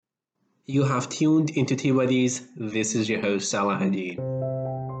You have tuned into Tea Buddies. This is your host, Salah Hadid.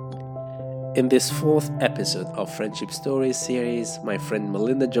 In this fourth episode of Friendship Stories series, my friend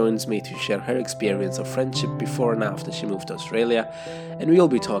Melinda joins me to share her experience of friendship before and after she moved to Australia, and we'll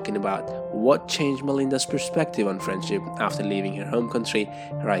be talking about what changed Melinda's perspective on friendship after leaving her home country,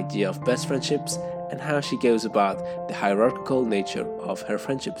 her idea of best friendships, and how she goes about the hierarchical nature of her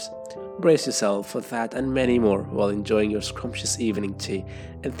friendships. Brace yourself for that and many more while enjoying your scrumptious evening tea,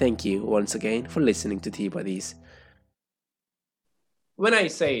 and thank you once again for listening to Tea Buddies. When I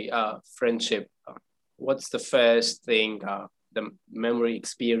say friendship, what's the first thing, the memory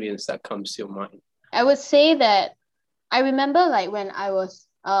experience that comes to your mind? I would say that I remember like when I was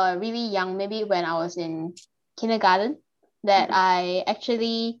really young, maybe when I was in kindergarten, that I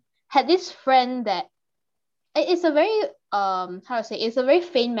actually had this friend that it's a very it's a very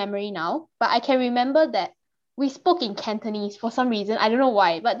faint memory now, but I can remember that we spoke in Cantonese for some reason. I don't know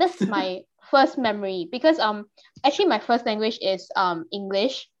why, but that's my first memory because actually my first language is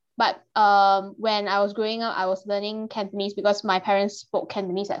English. But when I was growing up, I was learning Cantonese because my parents spoke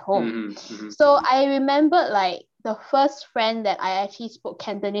Cantonese at home. So I remember like the first friend that I actually spoke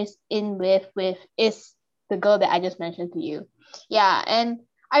Cantonese with is the girl that I just mentioned to you. Yeah, and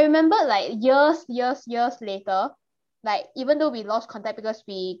I remember like years later, like even though we lost contact because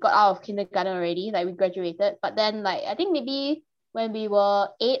we got out of kindergarten already, like we graduated, but then like I think maybe when we were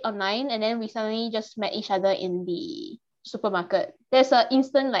 8 or 9, and then we suddenly just met each other in the supermarket. There's an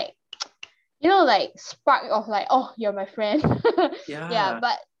instant like, like spark of like, oh, you're my friend. Yeah,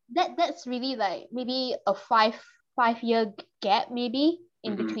 but that's really like maybe a five year gap maybe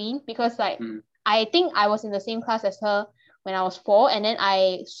in between because like I think I was in the same class as her when I was 4, and then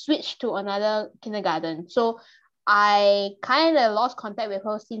I switched to another kindergarten. So I kind of lost contact with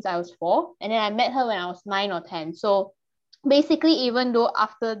her since I was 4, and then I met her when I was 9 or 10. So basically, even though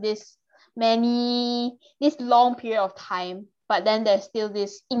after this long period of time, but then there's still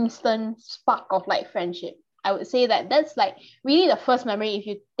this instant spark of like friendship. I would say that that's like really the first memory. If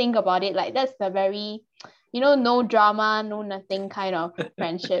you think about it, like that's the very, no drama, no nothing kind of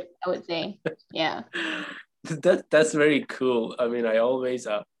friendship, I would say. Yeah. That's very cool. I mean, I always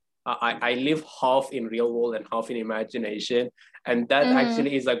I live half in real world and half in imagination, and that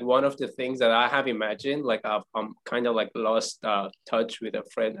actually is like one of the things that I have imagined. Like I'm kind of like lost touch with a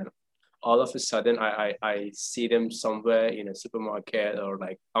friend, and all of a sudden I see them somewhere in a supermarket, or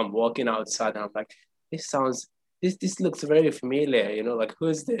like I'm walking outside and I'm like, this looks very familiar. Like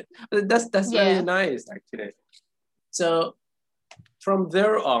who's this? That's very nice actually. So from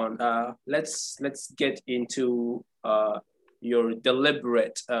there on, let's get into your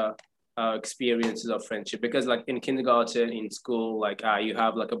deliberate experiences of friendship, because like in kindergarten, in school, like you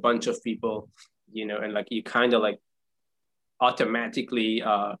have like a bunch of people, and like you kind of like automatically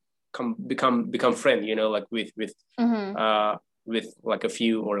become friend, like with like a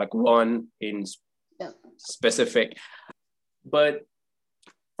few or like one in specific. But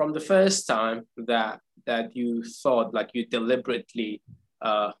from the first time that you thought, like you deliberately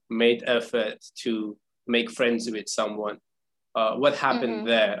made effort to make friends with someone, what happened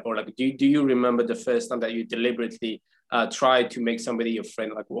there? Or like do you remember the first time that you deliberately tried to make somebody your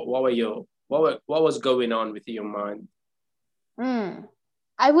friend? Like what was going on with your mind?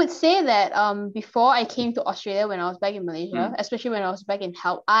 I would say that before I came to Australia, when I was back in Malaysia, especially when I was back in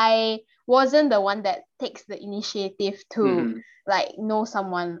HELP, I wasn't the one that takes the initiative to like know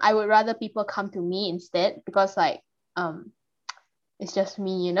someone. I would rather people come to me instead, because like it's just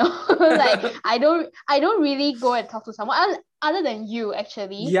me, like I don't really go and talk to someone other than you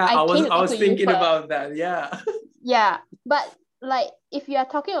actually. Yeah, I was thinking about that. Yeah. Yeah, but like if you are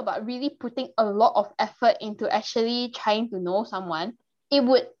talking about really putting a lot of effort into actually trying to know someone,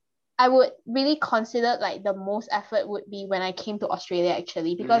 I would really consider like the most effort would be when I came to Australia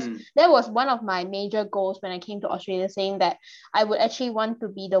actually, because that was one of my major goals when I came to Australia, saying that I would actually want to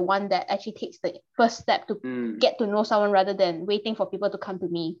be the one that actually takes the first step to get to know someone rather than waiting for people to come to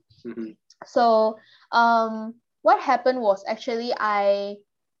me. So what happened was actually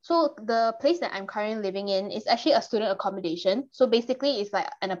so the place that I'm currently living in is actually a student accommodation. So basically it's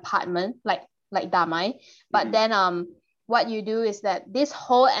like an apartment, like Damai. But then what you do is that this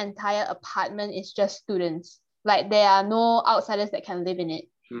whole entire apartment is just students. Like there are no outsiders that can live in it.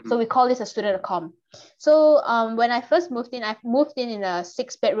 So we call this a student accom. So when I first moved in, I've moved in a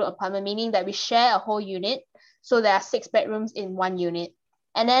 6-bedroom apartment, meaning that we share a whole unit. So there are 6 bedrooms in one unit.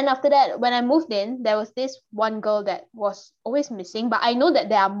 And then after that, when I moved in, there was this one girl that was always missing. But I know that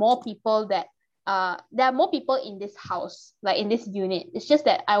there are more people in this house, like in this unit. It's just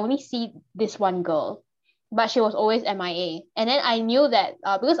that I only see this one girl. but she was always MIA. And then I knew that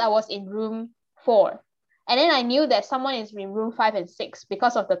because I was in room 4, and then I knew that someone is in room 5 and 6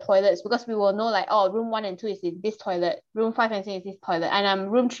 because of the toilets, because we will know like, oh, room 1 and 2 is in this toilet, room 5 and 6 is this toilet, and I'm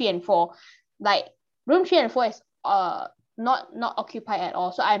room 3 and 4. Like room 3 and 4 is not occupied at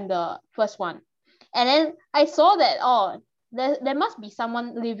all, so I'm the first one. And then I saw that, oh, there must be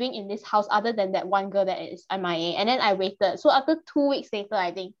someone living in this house other than that one girl that is MIA. And then I waited. So after 2 weeks later,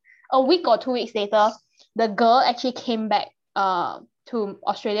 I think a week or 2 weeks later, the girl actually came back to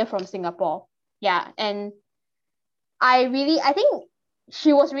Australia from Singapore. Yeah, and I think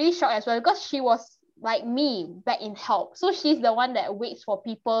she was really shocked as well, because she was like me back in HELP. So she's the one that waits for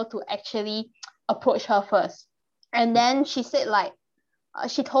people to actually approach her first. And then she said like,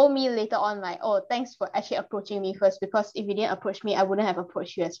 she told me later on like, oh, thanks for actually approaching me first, because if you didn't approach me, I wouldn't have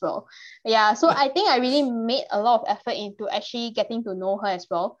approached you as well. Yeah, so I think I really made a lot of effort into actually getting to know her as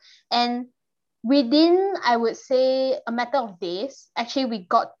well. And within, I would say, a matter of days, actually we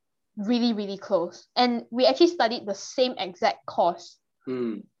got really, really close. And we actually studied the same exact course.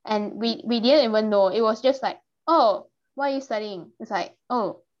 And we didn't even know. It was just like, oh, what are you studying? It's like,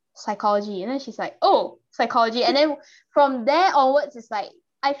 oh, psychology. And then she's like, oh, psychology. And then from there onwards, it's like,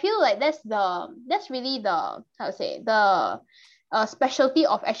 I feel like that's really the, how to say, the specialty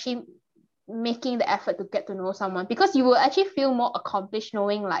of actually making the effort to get to know someone, because you will actually feel more accomplished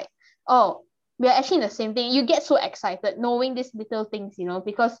knowing like, oh, we are actually in the same thing. You get so excited knowing these little things,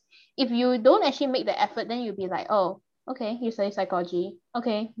 because if you don't actually make the effort, then you'll be like, oh, okay, you study psychology,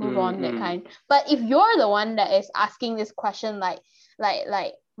 okay, move on, that kind. But if you're the one that is asking this question, like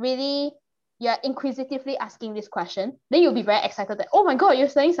really, you're inquisitively asking this question, then you'll be very excited that, oh my god, you're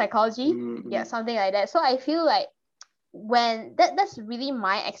studying psychology. Yeah, something like that. So I feel like when that's really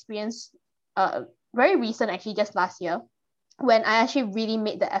my experience, very recent, actually, just last year, when I actually really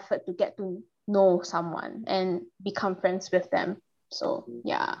made the effort to get to know someone and become friends with them. So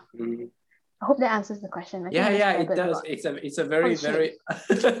yeah. I hope that answers the question. Yeah, it does. It's a very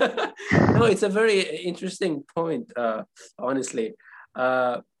no, it's a very interesting point, honestly,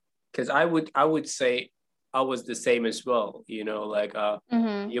 because I would say I was the same as well. Like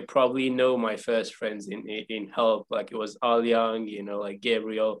you probably know my first friends in HELP, like it was Al Young, like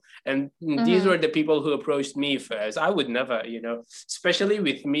Gabriel, and these were the people who approached me first. I would never, especially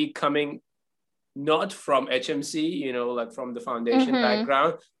with me coming not from HMC, like from the foundation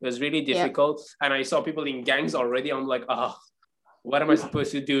background, it was really difficult. And I saw people in gangs already. I'm like, oh, what am I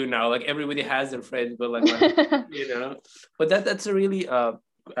supposed to do now? Like everybody has their friends, but like, but that's a really a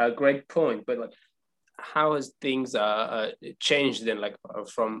great point. But like, how has things changed then, like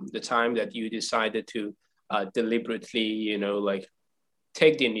from the time that you decided to deliberately, like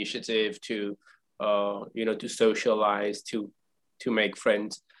take the initiative to, to socialize, to make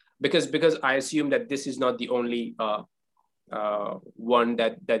friends? Because I assume that this is not the only one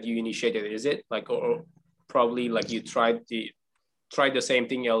that you initiated, is it? Like, or probably like you tried the same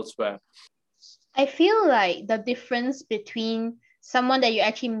thing elsewhere. I feel like the difference between someone that you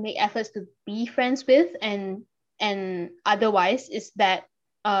actually make efforts to be friends with and otherwise is that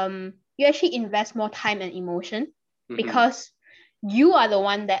you actually invest more time and emotion, because you are the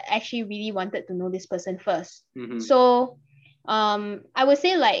one that actually really wanted to know this person first. So I would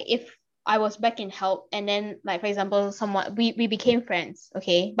say like if I was back in HELP and then like for example someone we became friends,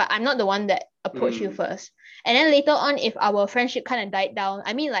 okay, but I'm not the one that approached you first, and then later on if our friendship kind of died down,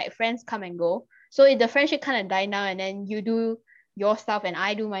 I mean like friends come and go, so if the friendship kind of died down and then you do your stuff and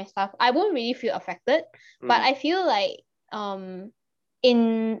I do my stuff, I won't really feel affected. But I feel like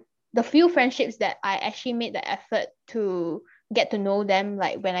in the few friendships that I actually made the effort to get to know them,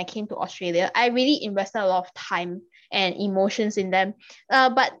 like when I came to Australia, I really invested a lot of time and emotions in them.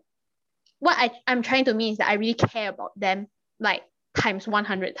 But what I'm trying to mean is that I really care about them, like times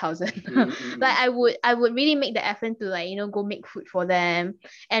 100,000. Like I would really make the effort to like, go make food for them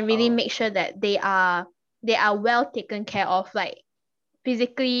and really make sure that they are well taken care of, like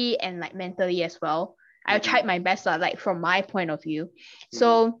physically and like mentally as well. I tried my best, like from my point of view.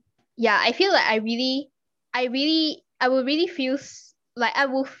 So yeah, I feel like I will really feel like I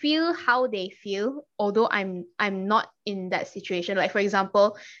will feel how they feel, although I'm not in that situation. Like for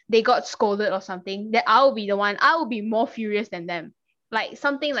example, they got scolded or something, that I will be more furious than them. Like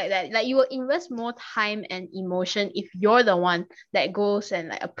something like that. Like you will invest more time and emotion if you're the one that goes and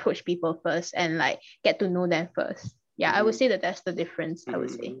like approach people first and like get to know them first. Yeah, I would say that's the difference. I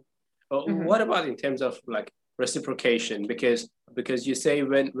would say. What about in terms of like reciprocation? Because you say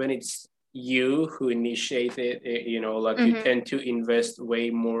when it's you who initiate it, like you tend to invest way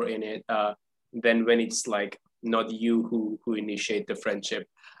more in it than when it's like not you who initiate the friendship.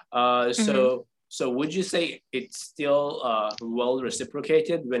 So So would you say it's still well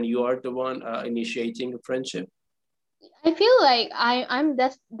reciprocated when you are the one initiating a friendship? I feel like I'm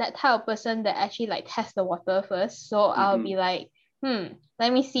that type of person that actually like test the water first. So I'll be like,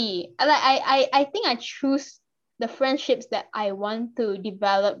 let me see. I think I choose the friendships that I want to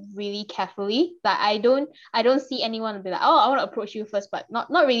develop really carefully. Like I don't see anyone be like, oh, I want to approach you first, but not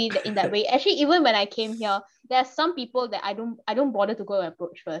really in that way. Actually, even when I came here, there are some people that I don't bother to go and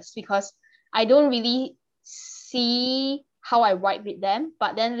approach first because I don't really see how I vibe with them.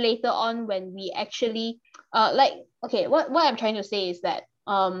 But then later on when we actually like okay, what I'm trying to say is that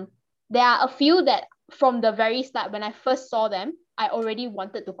there are a few that from the very start when I first saw them, I already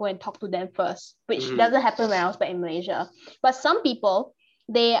wanted to go and talk to them first, which doesn't happen when I was back in Malaysia. But some people,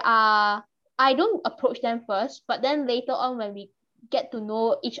 I don't approach them first, but then later on when we get to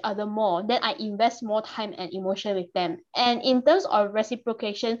know each other more, then I invest more time and emotion with them. And in terms of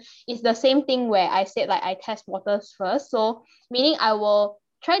reciprocation, it's the same thing where I said like I test waters first. So meaning I will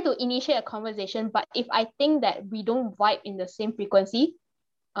try to initiate a conversation, but if I think that we don't vibe in the same frequency,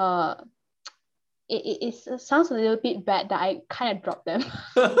 it sounds a little bit bad that I kind of drop them.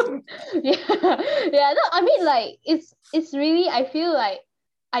 yeah. No, I mean like it's really I feel like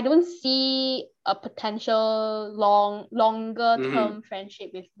I don't see a potential longer term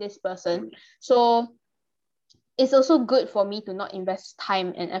friendship with this person. So it's also good for me to not invest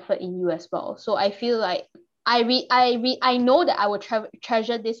time and effort in you as well. So I feel like I know that I will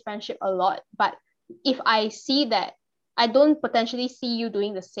treasure this friendship a lot, but if I see that I don't potentially see you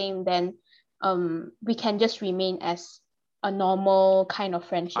doing the same, then we can just remain as a normal kind of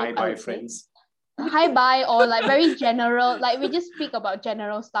friendship. Hi bye friends. Hi bye or like very general, like we just speak about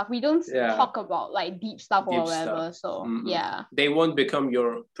general stuff. We don't talk about like deep stuff or whatever. So yeah. They won't become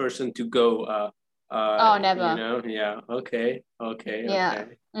your person to go oh, never. You know, yeah. Okay. Yeah.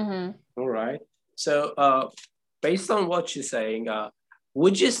 All right. So based on what you're saying,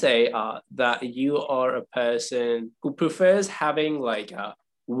 would you say that you are a person who prefers having like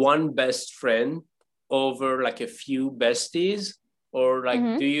one best friend over like a few besties, or like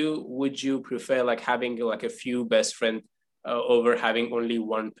would you prefer like having like a few best friends over having only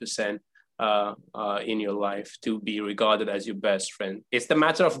 1% in your life to be regarded as your best friend? It's the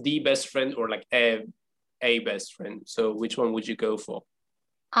matter of the best friend or like a best friend. So which one would you go for?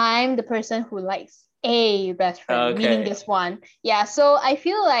 I'm the person who likes a best friend, meaning this one. Yeah, so I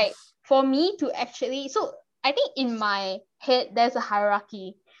feel like for me to actually, so I think in my head there's a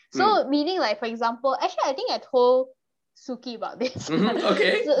hierarchy. So meaning like, for example, actually I think I told Suki about this.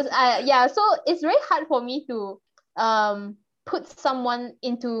 Okay. So, yeah, so it's very hard for me to put someone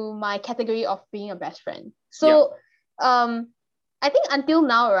into my category of being a best friend. So I think until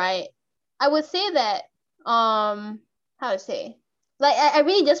now, right, I would say that how to say, like I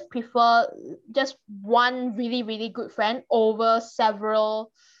really just prefer just one really, really good friend over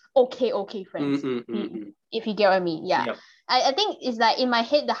several okay friends. If you get what I mean. Yeah. Yep. I think it's like in my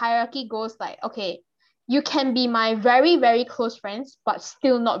head the hierarchy goes like, okay, you can be my very, very close friends, but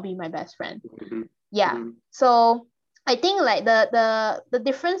still not be my best friend. Yeah. So I think like the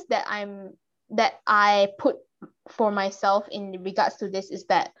difference that I put for myself in regards to this is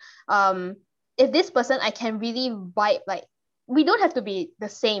that if this person I can really vibe, like we don't have to be the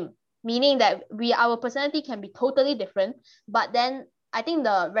same, meaning that our personality can be totally different, but then I think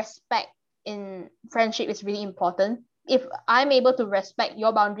the respect in friendship is really important. If I'm able to respect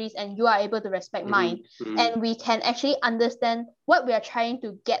your boundaries and you are able to respect mine, and we can actually understand what we are trying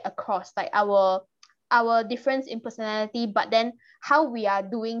to get across, like our difference in personality, but then how we are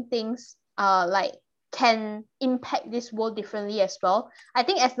doing things like can impact this world differently as well. I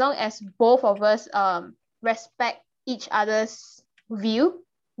think as long as both of us respect each other's view,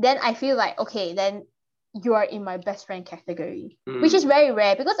 then I feel like okay, then you are in my best friend category, which is very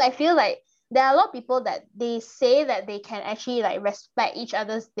rare because I feel like there are a lot of people that they say that they can actually like respect each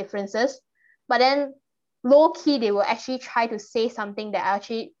other's differences, but then low key they will actually try to say something that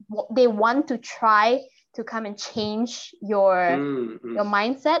actually they want to try to come and change your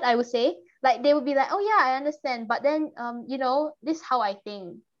mindset. I would say like they would be like, oh yeah, I understand, but then you know, this is how I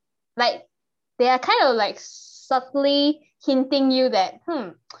think. Like they are kind of like subtly hinting you that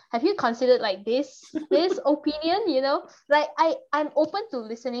have you considered like this opinion, you know, like I'm open to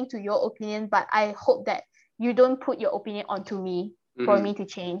listening to your opinion, but I hope that you don't put your opinion onto me for me to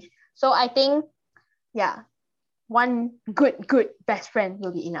change. So I think one good best friend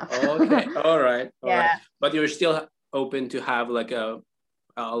will be enough. Okay. All right. But you're still open to have like a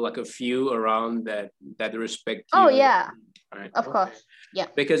few around that respect you. Oh yeah. Right. Of course. Yeah.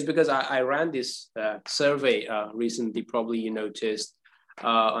 Because I ran this survey recently, probably you noticed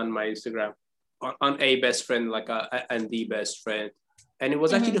on my Instagram. on a best friend, like and the best friend. And it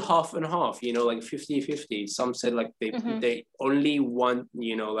was actually half and half, you know, like 50-50. Some said like they only want,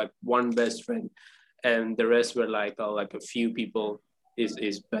 you know, like one best friend, and the rest were like a few people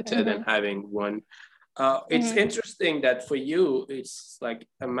is better than having one. It's interesting that for you, it's like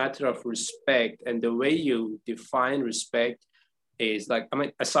a matter of respect, and the way you define respect is like, I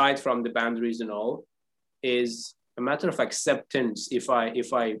mean, aside from the boundaries and all, is a matter of acceptance. If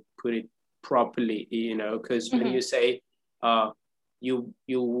I put it properly, you know, because when you say you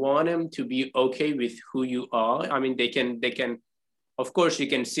want them to be okay with who you are. I mean, they can, of course, you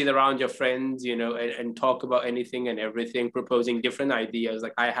can sit around your friends, you know, and talk about anything and everything, proposing different ideas.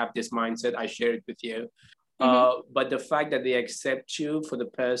 Like, I have this mindset, I share it with you. But the fact that they accept you for the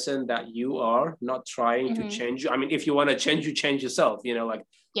person that you are, not trying to change you. I mean, if you want to change, you change yourself, you know, like,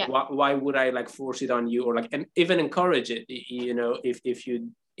 why would I like force it on you, or like, and even encourage it, you know,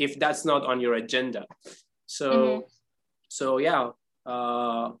 if that's not on your agenda. So yeah,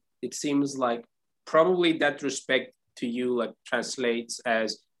 it seems like probably that respect to you like translates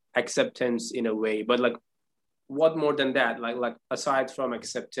as acceptance in a way, but like, what more than that? Like aside from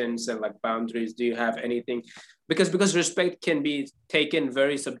acceptance and like boundaries, do you have anything? Because respect can be taken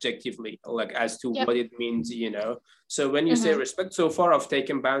very subjectively, like as to what it means, you know. So when you say respect, so far I've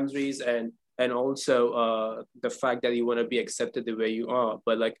taken boundaries and also the fact that you want to be accepted the way you are.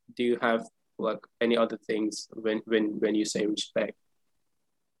 But like, do you have like any other things when you say respect?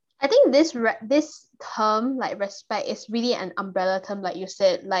 I think this term, like respect, is really an umbrella term, like you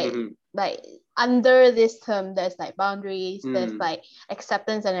said. Like under this term, there's like boundaries, there's like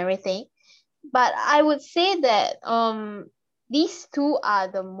acceptance and everything. But I would say that these two are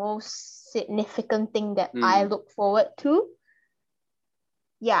the most significant thing that I look forward to.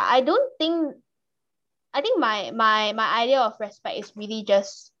 Yeah, I think my idea of respect is really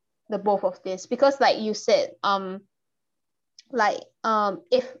just the both of this, because like you said,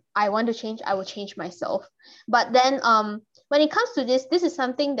 if I want to change, I will change myself. But then when it comes to this is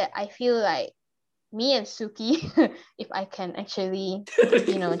something that I feel like me and Suki, if I can actually,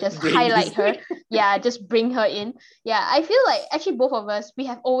 you know, just highlight her, just bring her in. Yeah, I feel like actually both of us, we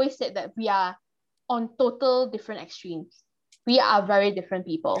have always said that we are on total different extremes. We are very different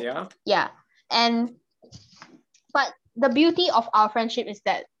people. Yeah. But the beauty of our friendship is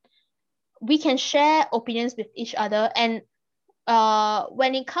that we can share opinions with each other, and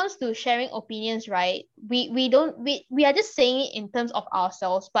when it comes to sharing opinions, right, we are just saying it in terms of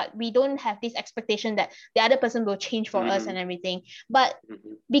ourselves, but we don't have this expectation that the other person will change for us and everything. But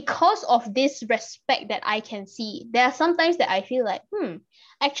because of this respect that I can see, there are sometimes that I feel like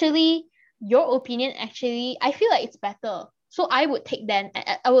actually your opinion, actually I feel like it's better, so I will take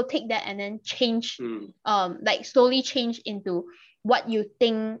that and then change, like slowly change into what you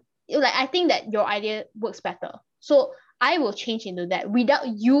think. Like, I think that your idea works better, so I will change into that without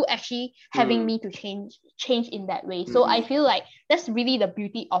you actually having me to change in that way. So I feel like that's really the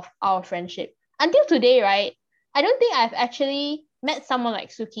beauty of our friendship. Until today, right, I don't think I've actually met someone like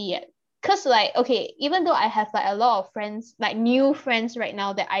Suki yet. Cause like, okay, even though I have like a lot of friends, like new friends right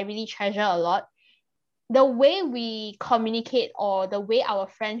now that I really treasure a lot, the way we communicate or the way our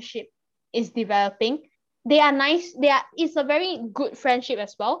friendship is developing, they are nice. It's a very good friendship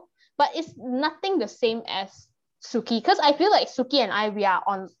as well, but it's nothing the same as Suki, because I feel like Suki and I, we are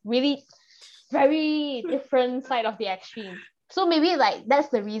on really very different side of the extreme. So maybe like that's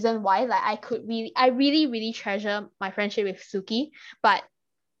the reason why like I really treasure my friendship with Suki. But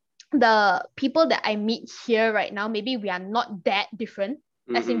the people that I meet here right now, maybe we are not that different.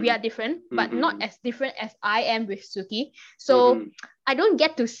 As in, we are different, but not as different as I am with Suki. So I don't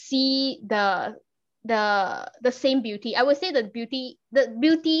get to see the same beauty. I would say the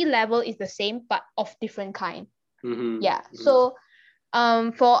beauty level is the same, but of different kind. So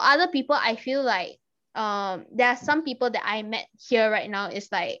for other people, I feel like there are some people that I met here right now,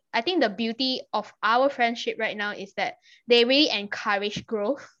 is like, I think the beauty of our friendship right now is that they really encourage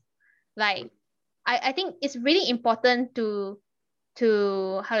growth. Like, I think it's really important to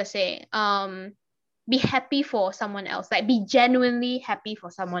how to say, be happy for someone else, like be genuinely happy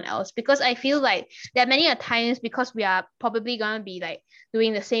for someone else, because I feel like there are many a times, because we are probably gonna be like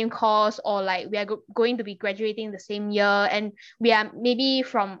doing the same course, or like we are going to be graduating the same year, and we are maybe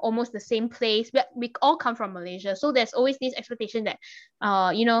from almost the same place. We all come from Malaysia, so there's always this expectation that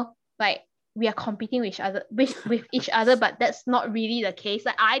you know, like we are competing with each other, but that's not really the case.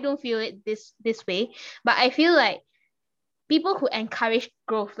 Like, I don't feel it this way, but I feel like people who encourage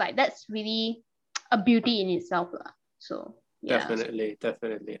growth, like that's really a beauty in itself. So yeah.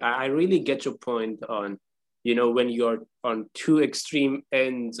 Definitely. I really get your point on, you know, when you're on two extreme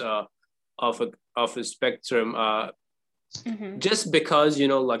ends, of a spectrum. Mm-hmm. Just because,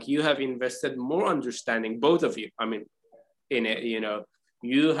 like you have invested more understanding, both of you, I mean, in it,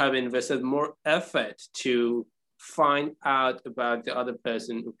 you have invested more effort to find out about the other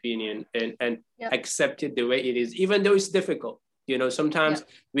person's opinion and Yep. accept it the way it is, even though it's difficult. Sometimes Yep.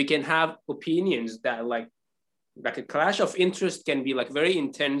 we can have opinions that like a clash of interest can be like very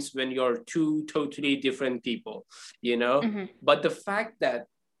intense when you're two totally different people, Mm-hmm. but the fact that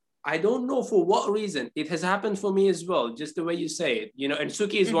I don't know for what reason it has happened for me as well, just the way you say it, and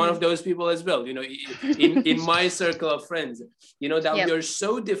Suki is one of those people as well, in my circle of friends, that Yep. we are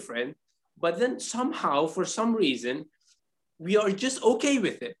so different, but then somehow for some reason we are just okay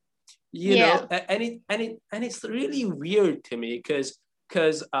with it, Yeah. and it's really weird to me because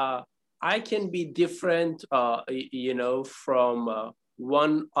I can be different, from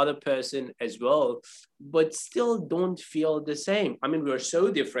one other person as well, but still don't feel the same. I mean, we're so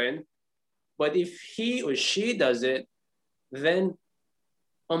different, but if he or she does it, then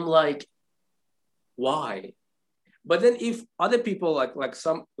I'm like, why? But then if other people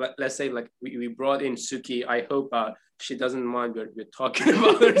let's say like we brought in Suki, I hope she doesn't mind we're talking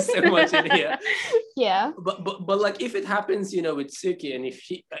about her so much in here. Yeah. But like if it happens, with Suki, and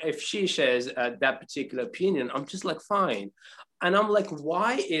if she shares that particular opinion, I'm just like fine. And I'm like,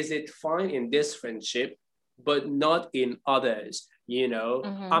 why is it fine in this friendship, but not in others?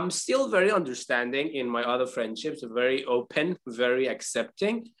 Mm-hmm. I'm still very understanding in my other friendships, very open, very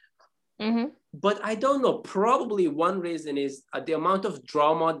accepting. Mm-hmm. But I don't know, probably one reason is the amount of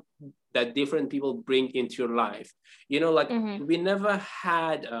drama that different people bring into your life. Mm-hmm. We never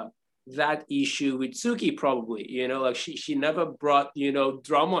had that issue with Suki, probably, like she never brought,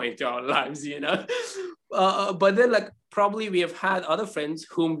 drama into our lives, but then like probably we have had other friends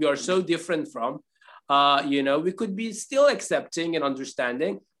whom we are so different from, we could be still accepting and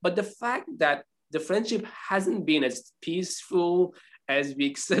understanding, but the fact that the friendship hasn't been as peaceful as we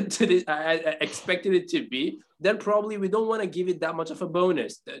expected it to be, then probably we don't want to give it that much of a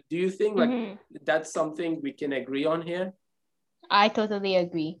bonus. Do you think like that's something we can agree on here? I totally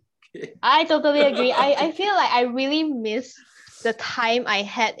agree. I feel like I really miss the time I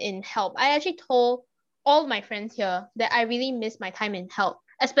had in help. I actually told all my friends here that I really miss my time in help,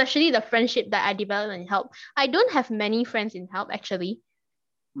 especially the friendship that I developed in help. I don't have many friends in help actually.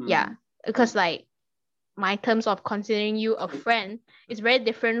 Yeah, because like my terms of considering you a friend is very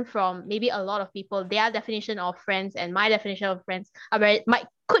different from maybe a lot of people. Their definition of friends and my definition of friends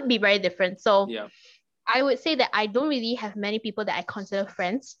could be very different. So yeah. I would say that I don't really have many people that I consider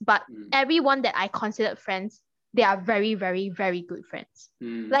friends, but everyone that I considered friends, they are very, very, very good friends.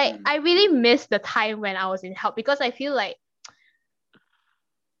 Like I really miss the time when I was in help, because I feel like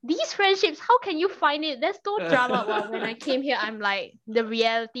these friendships, how can you find it? There's no drama. Well, when I came here, I'm like, the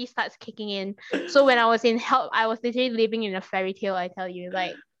reality starts kicking in. So when I was in help, I was literally living in a fairy tale, I tell you,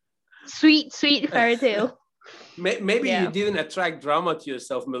 like sweet, sweet fairy tale. Maybe you didn't attract drama to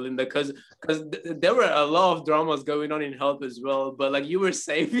yourself, Melinda, because there were a lot of dramas going on in help as well, but like you were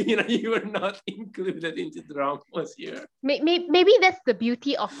safe, you were not included into dramas here. Maybe that's the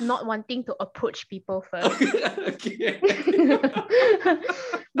beauty of not wanting to approach people first.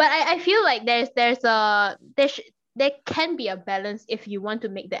 But I feel like there can be a balance if you want to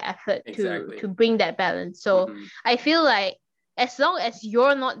make the effort to bring that balance. So I feel like as long as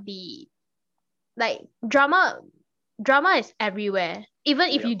you're not the like drama is everywhere. Even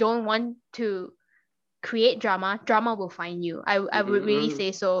if you don't want to create drama will find you. I would really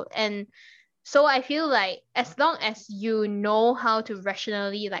say so. And so I feel like as long as you know how to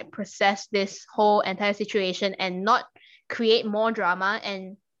rationally like process this whole entire situation and not create more drama,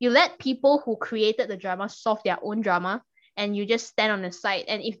 and you let people who created the drama solve their own drama, and you just stand on the side,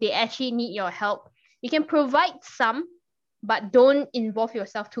 and if they actually need your help, you can provide some, but don't involve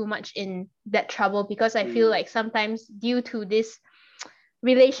yourself too much in that trouble, because I feel like sometimes due to this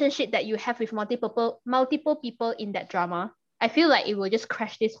relationship that you have with multiple people in that drama, I feel like it will just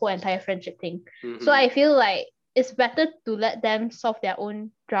crash this whole entire friendship thing. So I feel like it's better to let them solve their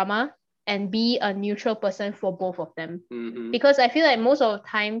own drama and be a neutral person for both of them. Because I feel like most of the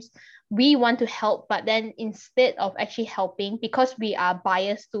times we want to help, but then instead of actually helping, because we are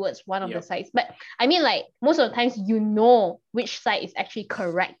biased towards one of the sides. But I mean, like most of the times you know which side is actually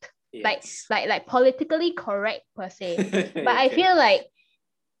correct. Yes. Like politically correct per se. But I feel like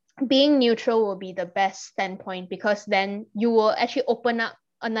being neutral will be the best standpoint, because then you will actually open up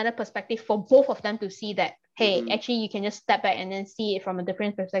another perspective for both of them to see that, hey, actually you can just step back and then see it from a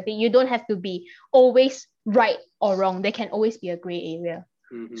different perspective. You don't have to be always right or wrong. There can always be a gray area.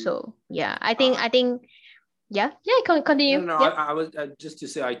 So yeah, I think Yeah, continue. No, Yeah. I was just to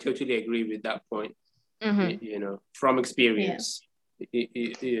say I totally agree with that point. Mm-hmm. You know, from experience.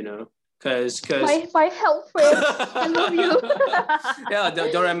 You know, because My health friends, I love you. yeah,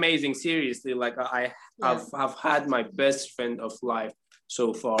 they're amazing. Seriously, like Yeah. I've had my best friend of life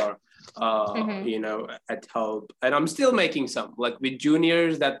so far. Mm-hmm. You know, at Help, and I'm still making some like with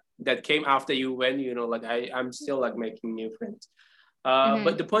juniors that came after you when you know, like I'm still like making new friends.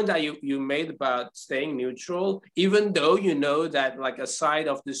 But the point that you made about staying neutral, even though you know that like a side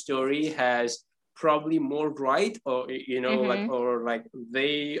of the story has probably more right, or you know, like or like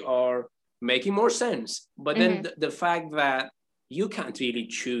they are making more sense, but then the fact that you can't really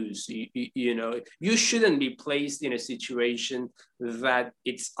choose, you know, you shouldn't be placed in a situation that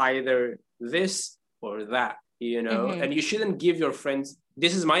it's either this or that, you know, and you shouldn't give your friends,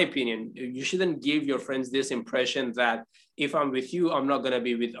 this is my opinion, you shouldn't give your friends this impression that if I'm with you, I'm not going to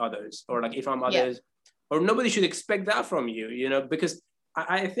be with others, or like if I'm others, or nobody should expect that from you, you know, because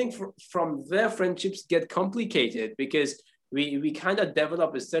I think from their friendships get complicated because we kind of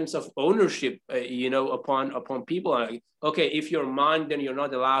develop a sense of ownership, you know, upon people. Like, okay, if you're mine, then you're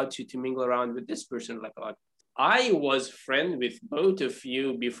not allowed to mingle around with this person. Like I was friend with both of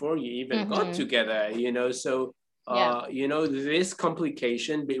you before you even got together, you know, so you know, this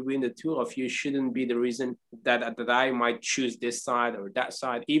complication between the two of you shouldn't be the reason that I might choose this side or that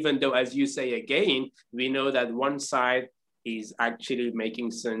side, even though, as you say again, we know that one side is actually making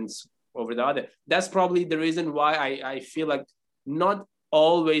sense over the other. That's probably the reason why I feel like not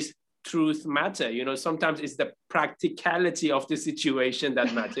always truth matter, you know, sometimes it's the practicality of the situation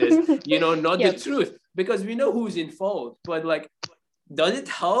that matters, you know, not the truth, because we know who's in fault, but like, does it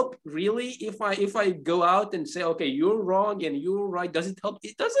help really if I go out and say, okay, you're wrong and you're right? Does it help?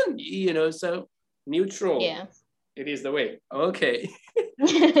 It doesn't, you know, so neutral. Yeah. It is the way. Okay.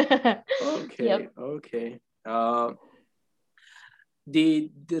 Okay. Okay. The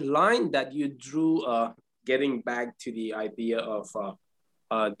line that you drew, getting back to the idea of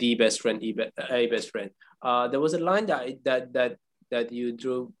the best friend, a best friend. There was a line that you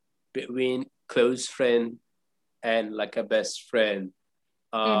drew between close friend and like a best friend.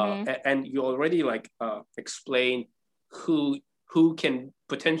 And you already like explained who can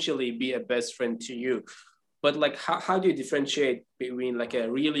potentially be a best friend to you, but like how do you differentiate between like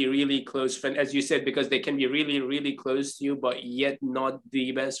a really really close friend, as you said, because they can be really really close to you but yet not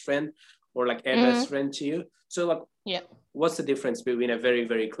the best friend, or like a best friend to you? So like what's the difference between a very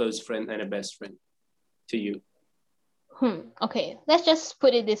very close friend and a best friend to you? Okay, let's just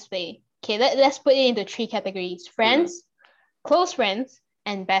put it this way. Okay, let's put it into 3 categories: friends, close friends,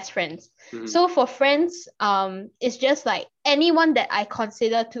 and best friends. So for friends, it's just like anyone that I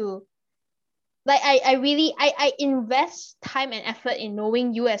consider to, like, I invest time and effort in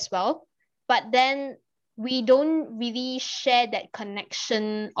knowing you as well, but then we don't really share that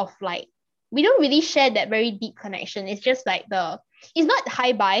connection of like, we don't really share that very deep connection. It's just like it's not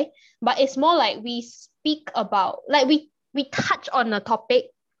hi bye, but it's more like we speak about, like we touch on a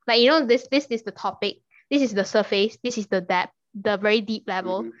topic, like, you know, this is the topic, this is the surface, this is the depth, the very deep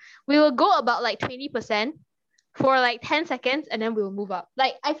level. We will go about like 20% for like 10 seconds and then we'll move up.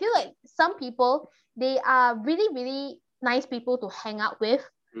 Like, I feel like some people, they are really really nice people to hang out with,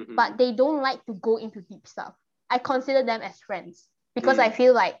 but they don't like to go into deep stuff. I consider them as friends because I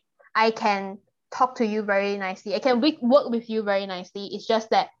feel like I can talk to you very nicely, I can work with you very nicely. It's just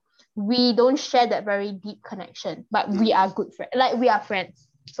that we don't share that very deep connection, but we are good friends, like we are friends.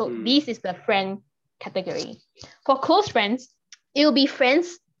 So this is the friend category. For close friends, it will be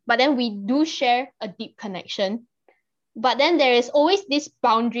friends, but then we do share a deep connection, but then there is always this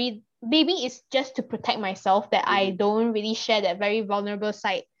boundary. Maybe it's just to protect myself that I don't really share that very vulnerable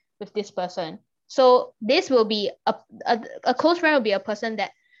side with this person. So this will be a close friend will be a person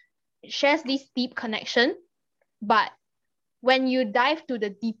that shares this deep connection, but when you dive to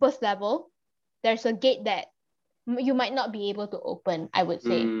the deepest level, there's a gate that you might not be able to open, I would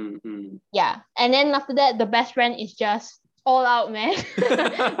say. Yeah. And then after that, the best friend is just all out, man.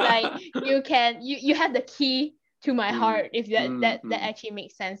 Like, you have the key to my heart, if that actually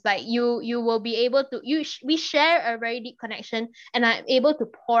makes sense. Like, you will be able to, we share a very deep connection, and I'm able to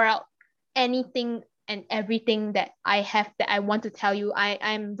pour out anything and everything that I have that I want to tell you.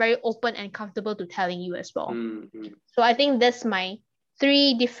 I'm very open and comfortable to telling you as well. So I think that's my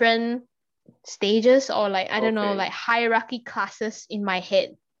 3 different stages, or like, I don't know, like hierarchy classes in my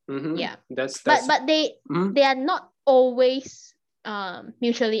head. Yeah. That's but they are not always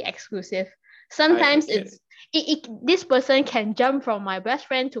mutually exclusive. Sometimes this person can jump from my best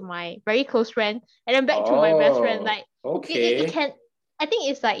friend to my very close friend and then back to my best friend. Like, it can, I think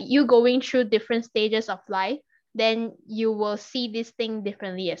it's like you going through different stages of life, then you will see this thing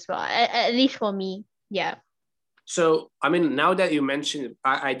differently as well. At least for me. Yeah. So, I mean, now that you mentioned it,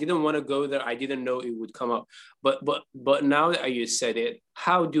 I didn't want to go there. I didn't know it would come up. But now that you said it,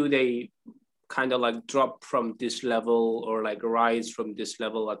 how do they kind of like drop from this level or like rise from this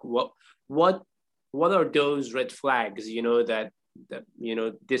level? Like what what are those red flags, that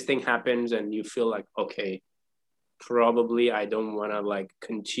this thing happens and you feel like, okay, probably I don't want to like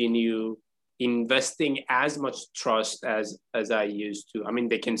continue investing as much trust as I used to. I mean,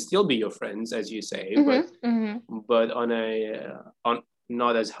 they can still be your friends, as you say, but on a on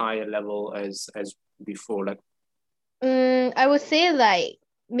not as high a level as before. Like, I would say like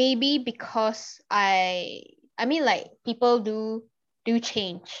maybe because I mean like people do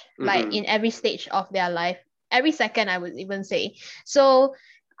change like in every stage of their life, every second I would even say. So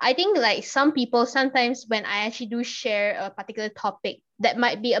I think like some people sometimes when I actually do share a particular topic that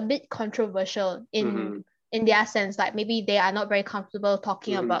might be a bit controversial in their sense, like maybe they are not very comfortable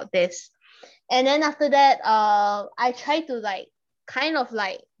talking about this. And then after that, I try to like kind of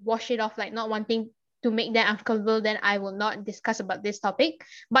like wash it off, like not wanting to make them uncomfortable, then I will not discuss about this topic.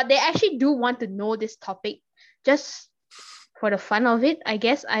 But they actually do want to know this topic just for the fun of it, I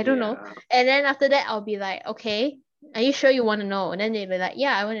guess. I don't know. And then after that, I'll be like, okay, are you sure you want to know? And then they'll be like,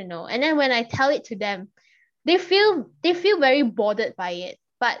 yeah, I want to know. And then when I tell it to them, they feel very bothered by it.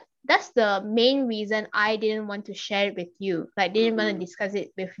 But that's the main reason I didn't want to share it with you. Like didn't want to discuss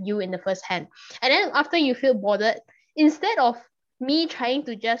it with you in the first hand. And then after you feel bothered, instead of me trying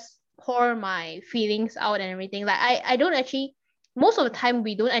to just pour my feelings out and everything, like I don't actually, most of the time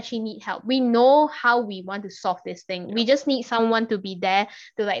we don't actually need help. We know how we want to solve this thing. We just need someone to be there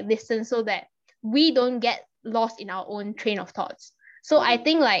to like listen so that we don't get lost in our own train of thoughts. So I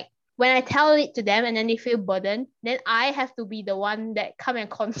think like when I tell it to them and then they feel burdened, then I have to be the one that come and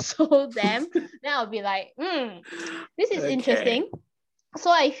console them. Then I'll be like, this is interesting.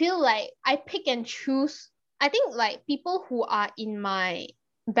 So I feel like I pick and choose. I think like people who are in my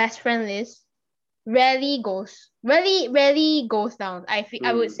best friend list rarely goes down. I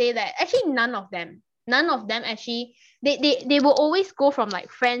would say that actually none of them actually, they will always go from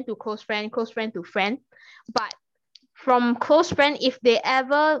like friend to close friend to friend. But from close friend, if they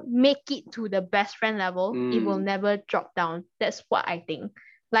ever make it to the best friend level, it will never drop down. That's what I think.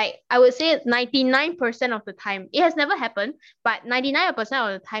 Like I would say 99% of the time, it has never happened, but 99% of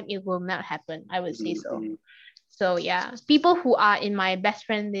the time it will not happen. I would say so. So yeah, people who are in my best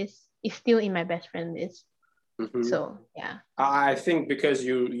friend list is still in my best friend list. So yeah. I think because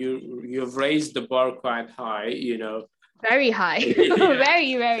you've raised the bar quite high, Very high.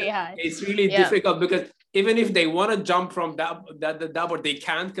 Very, very high. It's really difficult because even if they want to jump from that but they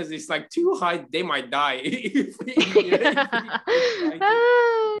can't because it's like too high, they might die if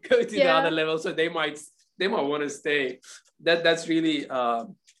go to the other level. So they might want to stay. That's really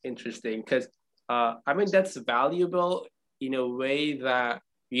interesting because I mean that's valuable in a way that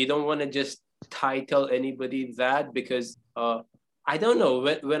you don't want to just title anybody that, because I don't know,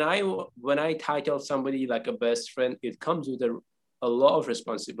 when I title somebody like a best friend, it comes with a lot of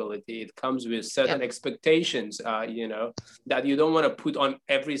responsibility. It comes with certain expectations, that you don't want to put on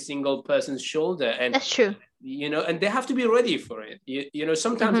every single person's shoulder. And that's true. And they have to be ready for it.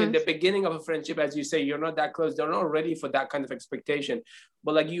 Sometimes in the beginning of a friendship, as you say, you're not that close. They're not ready for that kind of expectation.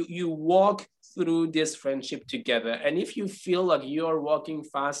 But like you walk through this friendship together. And if you feel like you're walking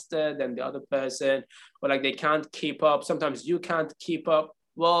faster than the other person, or like they can't keep up, sometimes you can't keep up,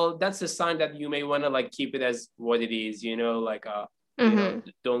 well, that's a sign that you may want to like keep it as what it is,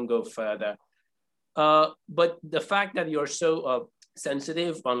 don't go further. But the fact that you're so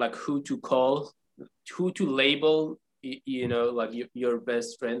sensitive on like who to call, who to label, like your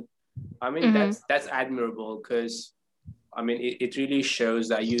best friend, I mean, that's admirable, because I mean, it really shows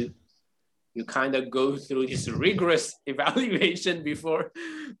that you kind of go through this rigorous evaluation before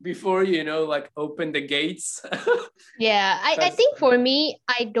like open the gates. Yeah, I think for me,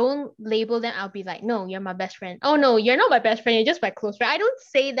 I don't label them. I'll be like, no, you're my best friend. Oh no, you're not my best friend, you're just my close friend. I don't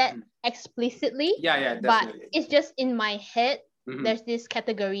say that explicitly. Yeah, but it's just in my head. There's this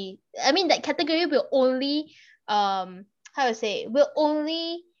category. I mean, that category will only will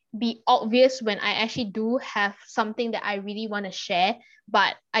only be obvious when I actually do have something that I really want to share,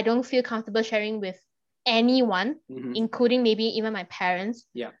 but I don't feel comfortable sharing with anyone, including maybe even my parents.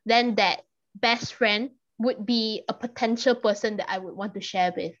 Then that best friend would be a potential person that I would want to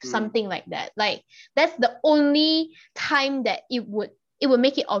share with, something like that. Like that's the only time that it would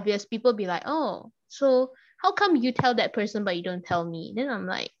make it obvious. People be like, oh, so how come you tell that person but you don't tell me? Then I'm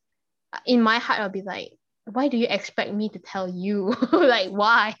like, in my heart I'll be like, why do you expect me to tell you? Like,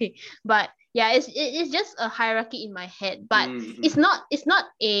 why? But yeah, it's just a hierarchy in my head. But it's not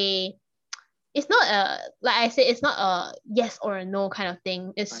like I said, it's not a yes or a no kind of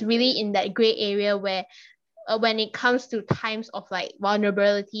thing. It's really in that gray area where when it comes to times of like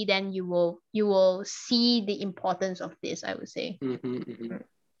vulnerability, then you will see the importance of this, I would say.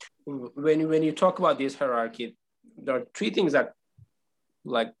 When you talk about this hierarchy, there are three things that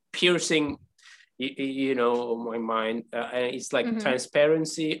like piercing my mind, and it's like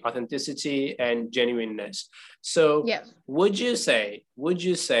transparency, authenticity, and genuineness. So would you say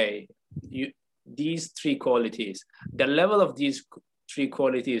these three qualities, the level of these three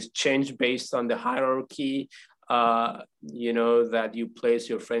qualities change based on the hierarchy that you place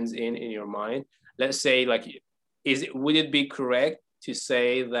your friends in your mind? Let's say, like, would it be correct to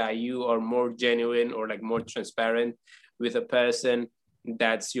say that you are more genuine or like more transparent with a person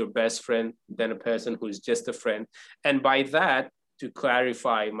that's your best friend than a person who's just a friend? And by that, to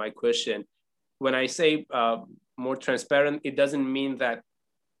clarify my question, when I say more transparent, it doesn't mean that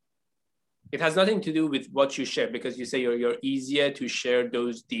it has nothing to do with what you share, because you say you're easier to share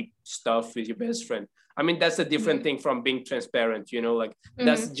those deep stuff with your best friend. I mean, that's a different thing from being transparent, like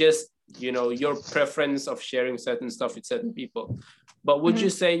that's just, your preference of sharing certain stuff with certain people. But would you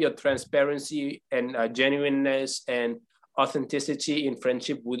say your transparency and genuineness and authenticity in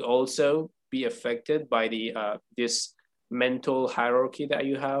friendship would also be affected by the this mental hierarchy that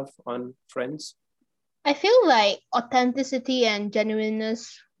you have on friends? I feel like authenticity and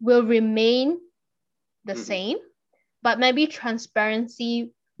genuineness will remain the same, but maybe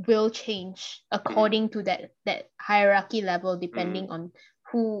transparency will change according to that hierarchy level, depending on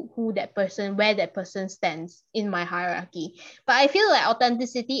who that person, where that person stands in my hierarchy. But I feel like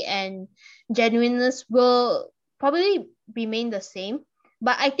authenticity and genuineness will probably remain the same.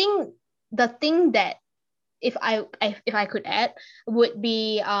 But I think the thing that if I could add would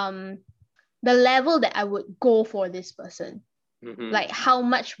be the level that I would go for this person. Like, how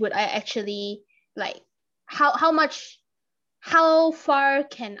much would I actually, like, how far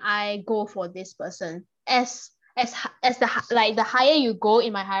can I go for this person? As the higher you go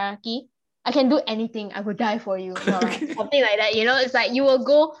in my hierarchy, I can do anything. I will die for you, something like that. It's like you will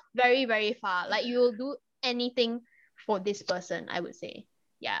go very, very far. Like, you will do anything for this person, I would say.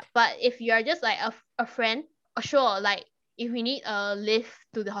 Yeah. But if you are just like a friend, sure, like, if we need a lift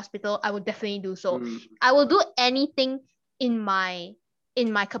to the hospital, I would definitely do so. I will do anything in my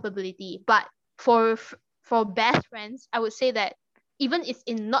capability. But for best friends, I would say that even if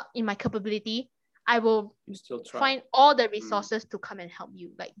it's not in my capability, I will still find all the resources to come and help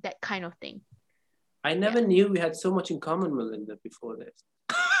you, like that kind of thing. I never knew we had so much in common, Melinda, before this.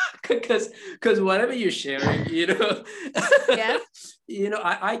 Because whatever you're sharing,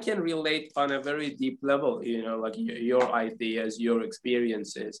 I can relate on a very deep level, like your ideas, your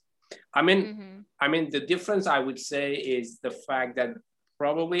experiences. I mean, the difference I would say is the fact that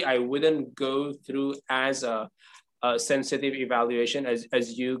probably I wouldn't go through as a sensitive evaluation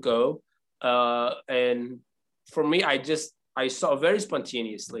as you go. And for me, I saw very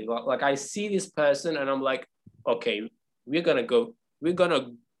spontaneously, like I see this person and I'm like, okay, we're gonna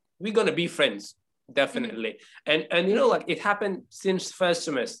be friends, definitely. And like it happened since first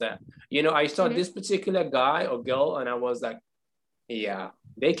semester. I saw this particular guy or girl and I was like, yeah,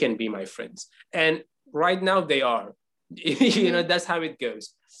 they can be my friends. And right now they are. That's how it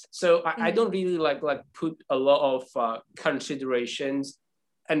goes. So I don't really like put a lot of considerations,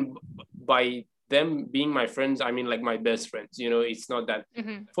 and by them being my friends, I mean like my best friends. It's not that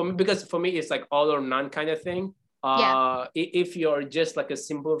for me, because for me it's like all or none kind of thing. If you're just like a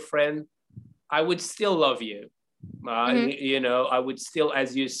simple friend, I would still love you. I would still,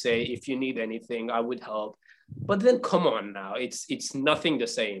 as you say, if you need anything, I would help. But then come on now, it's nothing the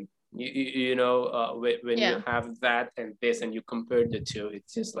same. When you have that and this and you compare the two,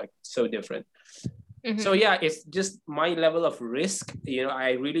 it's just like so different. So yeah, it's just my level of risk.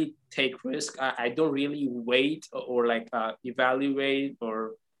 I really take risk. I don't really wait or like evaluate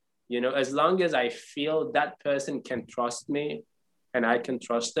or, as long as I feel that person can trust me and I can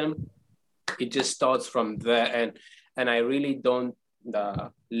trust them, it just starts from there. And I really don't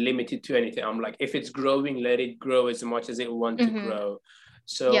limit it to anything. I'm like, if it's growing, let it grow as much as it wants to grow.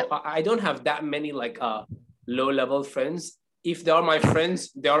 So I don't have that many like low level friends. If they are my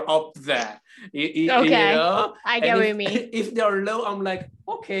friends, they are up there. Okay. I get what you mean. If they are low, I'm like,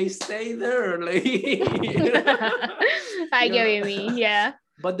 okay, stay there. Like, I get what you mean. Yeah.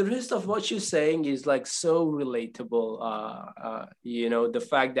 But the rest of what you're saying is like so relatable. The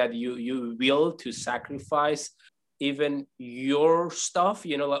fact that you will to sacrifice even your stuff,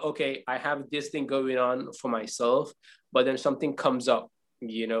 you know, like, okay, I have this thing going on for myself, but then something comes up,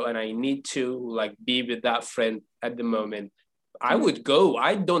 you know, and I need to like be with that friend at the moment, I would go.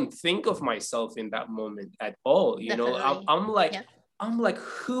 I don't think of myself in that moment at all. You know, Definitely. I'm like,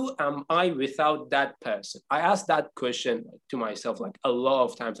 who am I without that person? I ask that question to myself like a lot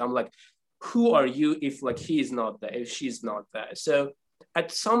of times. I'm like, who are you if like he's not there, if she's not there? So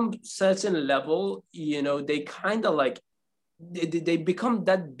at some certain level, you know, they kind of like they become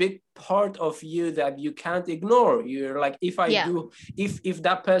that big part of you that you can't ignore. You're like, if I do, if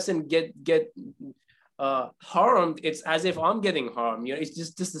that person get harmed, it's as if I'm getting harmed. You know, it's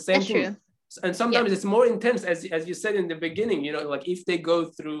just the same That's thing. true. And sometimes it's more intense, as you said in the beginning. You know, like if they go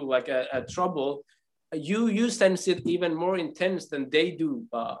through like a trouble, you sense it even more intense than they do.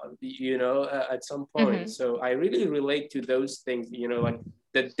 You know, at some point. So I really relate to those things. You know, like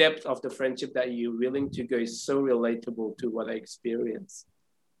the depth of the friendship that you're willing to go is so relatable to what I experience.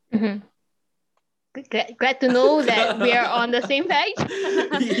 Glad to know that we are on the same page.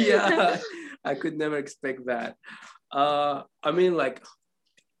 Yeah, I could never expect that. I mean, like,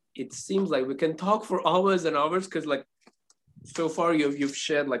 it seems like we can talk for hours and hours because, like, so far you've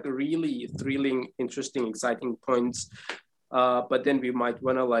shared like really thrilling, interesting, exciting points. But then we might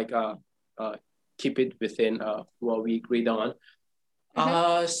want to like keep it within what we agreed on.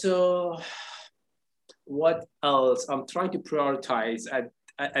 So what else? I'm trying to prioritize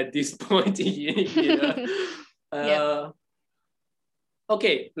at this point. You know.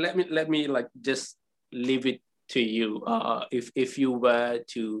 Okay, let me like just leave it to you. If you were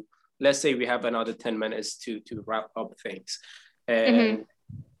to, let's say we have another 10 minutes to wrap up things, and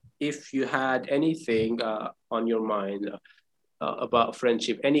if you had anything on your mind about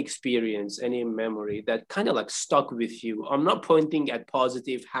friendship, any experience, any memory that kind of like stuck with you. I'm not pointing at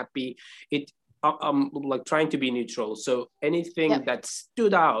positive, happy. I'm like trying to be neutral. So anything that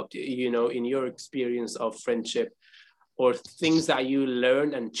stood out, you know, in your experience of friendship, or things that you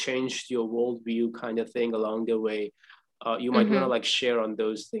learned and changed your worldview kind of thing along the way, you might want to like share on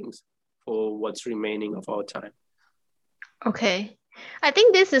those things for what's remaining of our time. Okay. I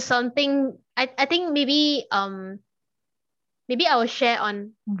think this is something I think maybe I will share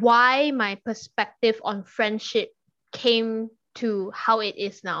on why my perspective on friendship came to how it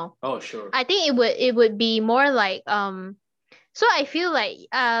is now. Oh, sure. I think it would be more like so I feel like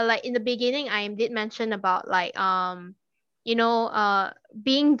in the beginning I did mention about like you know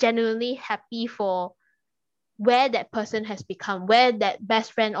being genuinely happy for where that person has become, where that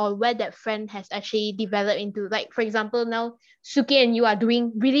best friend or where that friend has actually developed into. Like for example, now Suki and you are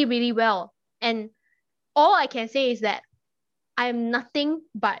doing really, really well. And all I can say is that I'm nothing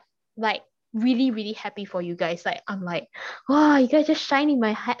but like really, really happy for you guys. Like I'm like, wow, you guys just shining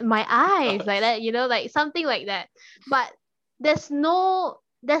my eyes like that, you know, like something like that. But that's not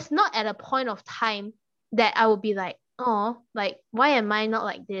at a point of time that I will be like, oh, like why am I not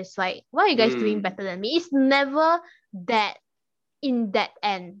like this? Like why are you guys doing better than me? It's never that in that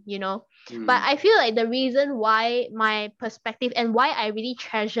end, you know. But I feel like the reason why my perspective and why I really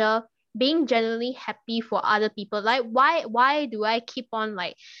treasure being genuinely happy for other people, like why do I keep on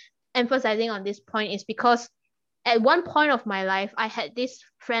like emphasizing on this point is because at one point of my life I had this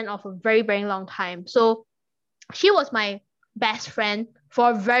friend of a very, very long time. So she was my best friend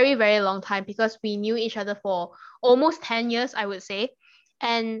for a very, very long time because we knew each other for almost 10 years, I would say.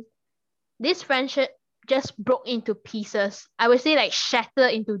 And this friendship just broke into pieces. I would say like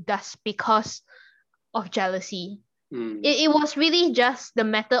shattered into dust because of jealousy. It was really just the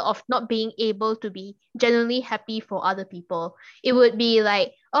matter of not being able to be genuinely happy for other people. It would be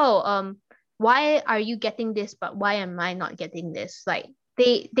like, oh, why are you getting this, but why am I not getting this? Like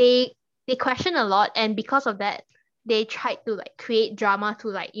they question a lot, and because of that, they tried to like create drama to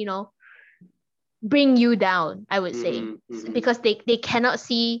like, you know, bring you down, I would say. Because they cannot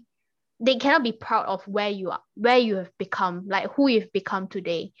see, they cannot be proud of where you are, where you have become, like who you've become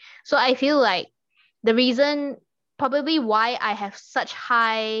today. So I feel like the reason probably why I have such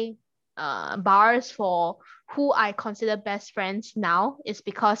high bars for who I consider best friends now is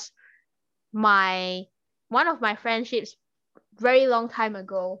because one of my friendships very long time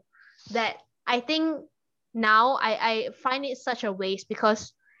ago that I think now I find it such a waste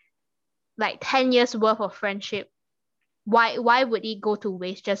because like 10 years worth of friendship, why would it go to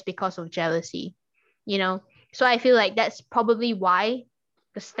waste just because of jealousy, you know? So I feel like that's probably why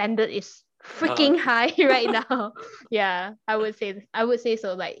the standard is freaking high right now. Yeah, I would say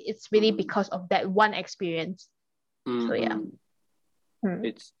so. Like it's really because of that one experience. So yeah.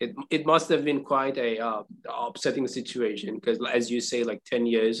 It must have been quite a upsetting situation because, as you say, like 10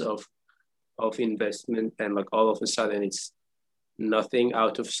 years of of investment, and like all of a sudden it's nothing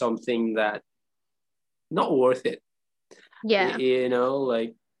out of something that not worth it. Yeah. You know,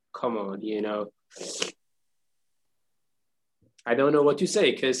 like, come on, you know. I don't know what to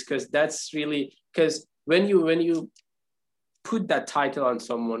say, because that's really, because when you put that title on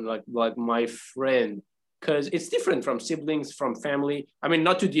someone like my friend, because it's different from siblings, from family. I mean,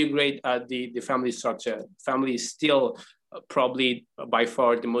 not to degrade the family structure. Family is still probably by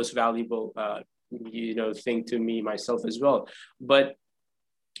far the most valuable you know, thing to me, myself as well. But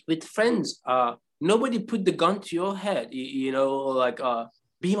with friends, nobody put the gun to your head, you know, like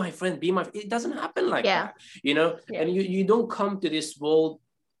be my friend, be my. It doesn't happen like that, you know. Yeah. And you don't come to this world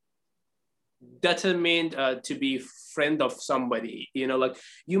determined to be friend of somebody, you know. Like,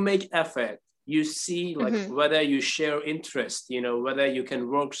 you make effort, you see like whether you share interest, you know, whether you can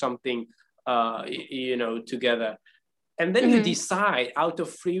work something you know, together. And then you decide out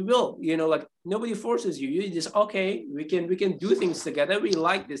of free will, you know, like nobody forces you. You just, okay, we can do things together. We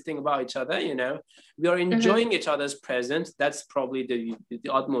like this thing about each other, you know. We are enjoying each other's presence. That's probably the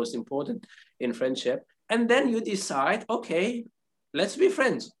utmost important in friendship. And then you decide, okay, let's be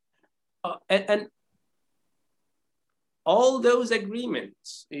friends. And all those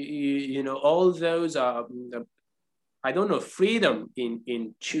agreements, you know, all those, I don't know, freedom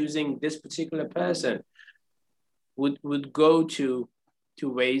in choosing this particular person would go to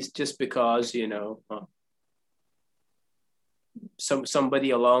waste just because, you know, somebody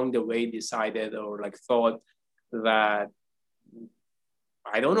along the way decided or like thought that,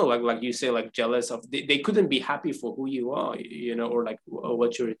 I don't know, like you say, like jealous of, they couldn't be happy for who you are, you know, or like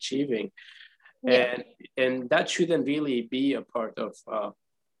what you're achieving. And that shouldn't really be a part of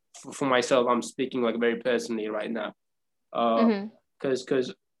for myself. I'm speaking like very personally right now,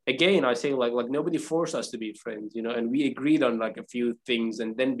 because again, I say like nobody forced us to be friends, you know, and we agreed on like a few things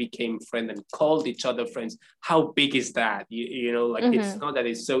and then became friends and called each other friends. How big is that? You know, like it's not that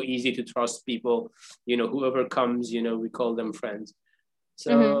it's so easy to trust people, you know, whoever comes, you know, we call them friends.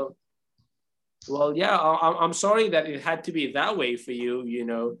 So, well, yeah, I'm sorry that it had to be that way for you, you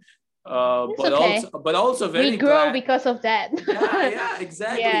know. But okay. also very we grow glad. Because of that. yeah,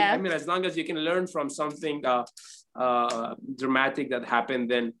 exactly. Yeah. I mean, as long as you can learn from something dramatic that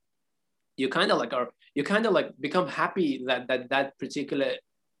happened, then you kind of like become happy that particular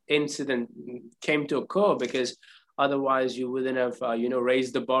incident came to occur, because otherwise you wouldn't have you know,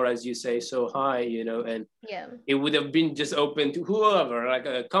 raised the bar, as you say, so high, you know, and it would have been just open to whoever,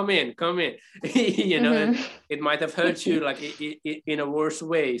 like come in you know, and it might have hurt you like in a worse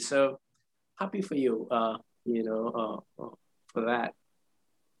way. So happy for you, you know, for that.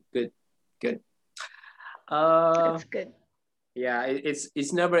 Good. That's good. Yeah,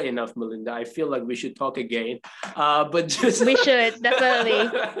 it's never enough, Melinda. I feel like we should talk again, but just we should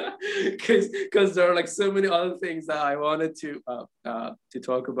definitely, because there are like so many other things that I wanted to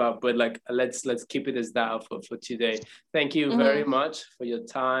talk about. But like let's keep it as that for today. Thank you very much for your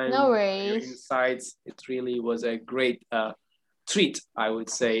time. No worries. Your insights. It really was a great treat, I would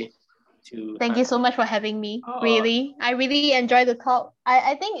say. Thank you so much for having me. Really, I really enjoyed the talk.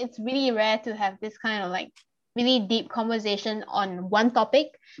 I think it's really rare to have this kind of like really deep conversation on one topic,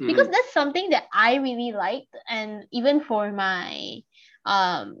 because that's something that I really liked. And even for my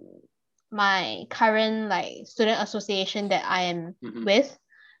my current like student association that I am with,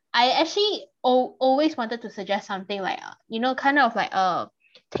 I actually always wanted to suggest something like you know, kind of like a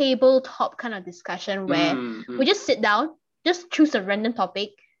tabletop kind of discussion where we just sit down, just choose a random topic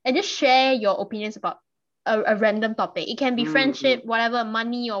and just share your opinions about a random topic. It can be friendship, whatever,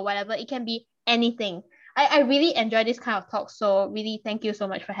 money or whatever. It can be anything. I really enjoy this kind of talk. So really, thank you so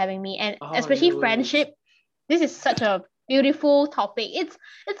much for having me. And especially friendship. This is such a beautiful topic. It's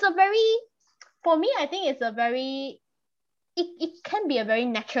a very, for me, I think it's a very, it can be a very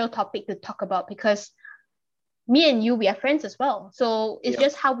natural topic to talk about, because me and you, we are friends as well. So it's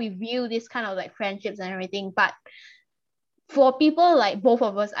just how we view this kind of like friendships and everything. But for people like both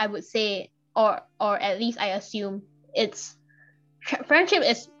of us, I would say, or at least I assume, it's friendship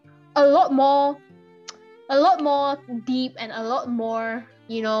is a lot more deep and a lot more,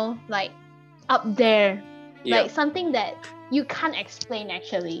 you know, like up there, like something that you can't explain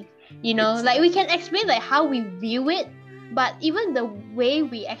actually, you know. Like we can explain like how we view it, but even the way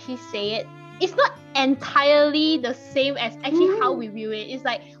we actually say it, it's not entirely the same as actually how we view it. It's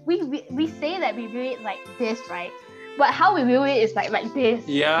like we say that we view it like this, right? But how we view it is like this.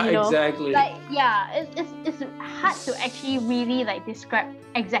 Yeah, you know? Exactly. Like it's hard to actually really like describe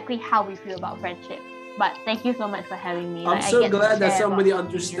exactly how we feel about friendship. But thank you so much for having me. I'm Like, I so get to glad that share somebody about-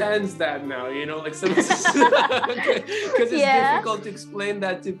 understands that now, you know, like because it's Yeah. difficult to explain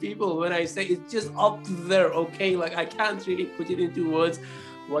that to people when I say it's just up there, okay? Like I can't really put it into words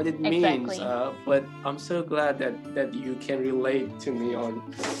what it means. Exactly. But I'm so glad that you can relate to me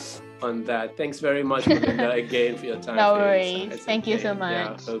on that. Thanks very much, Melinda, again for your time. No for your worries. insights Thank you so again. Yeah,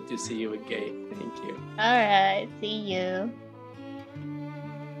 much. hope to see you again. Thank you. All right. See you.